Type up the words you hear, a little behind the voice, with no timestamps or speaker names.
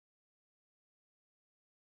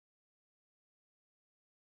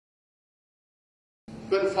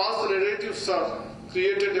When false narratives are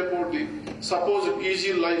created about the supposed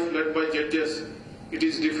easy life led by judges, it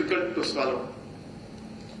is difficult to swallow.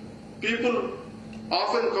 People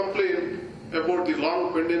often complain about the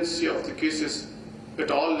long pendency of the cases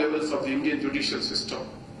at all levels of the Indian judicial system.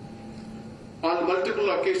 On multiple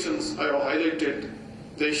occasions, I have highlighted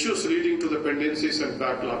the issues leading to the pendencies and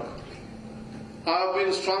backlog. I have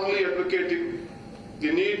been strongly advocating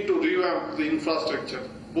the need to revamp the infrastructure,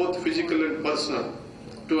 both physical and personal,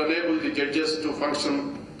 to enable the judges to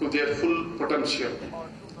function to their full potential.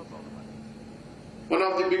 One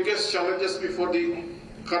of the biggest challenges before the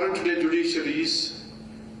current day judiciary is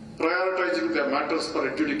prioritizing their matters for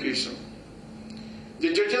adjudication.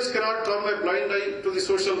 The judges cannot turn a blind eye to the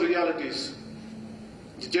social realities.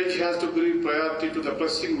 The judge has to give priority to the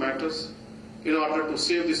pressing matters in order to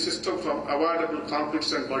save the system from avoidable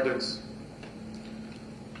conflicts and burdens.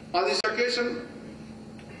 On this occasion,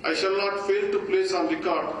 I shall not fail to place on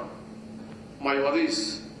record my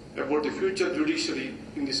worries about the future judiciary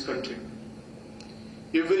in this country.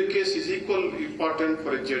 Every case is equally important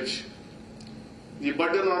for a judge. The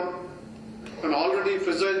burden on an already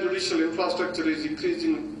fragile judicial infrastructure is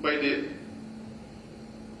increasing by day.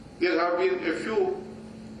 There have been a few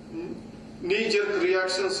knee-jerk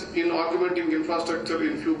reactions in augmenting infrastructure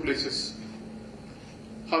in few places.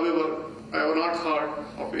 However, I have not heard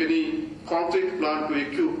of any concrete plan to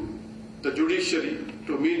equip the judiciary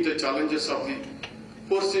to meet the challenges of the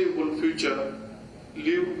foreseeable future,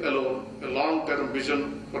 leave alone a long-term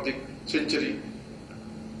vision for the century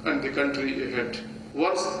and the country ahead.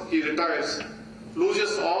 Once he retires,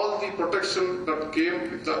 loses all the protection that came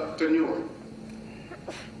with the tenure.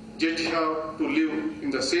 Judges have to live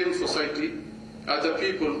in the same society as the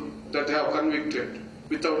people that they have convicted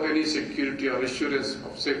without any security or assurance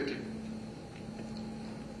of safety.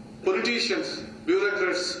 Politicians,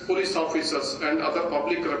 bureaucrats, police officers and other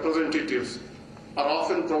public representatives are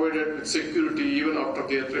often provided with security even after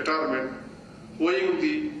their retirement, owing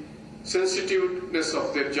the sensitiveness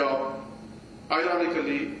of their job.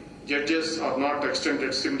 Ironically, judges are not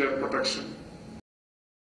extended similar protection.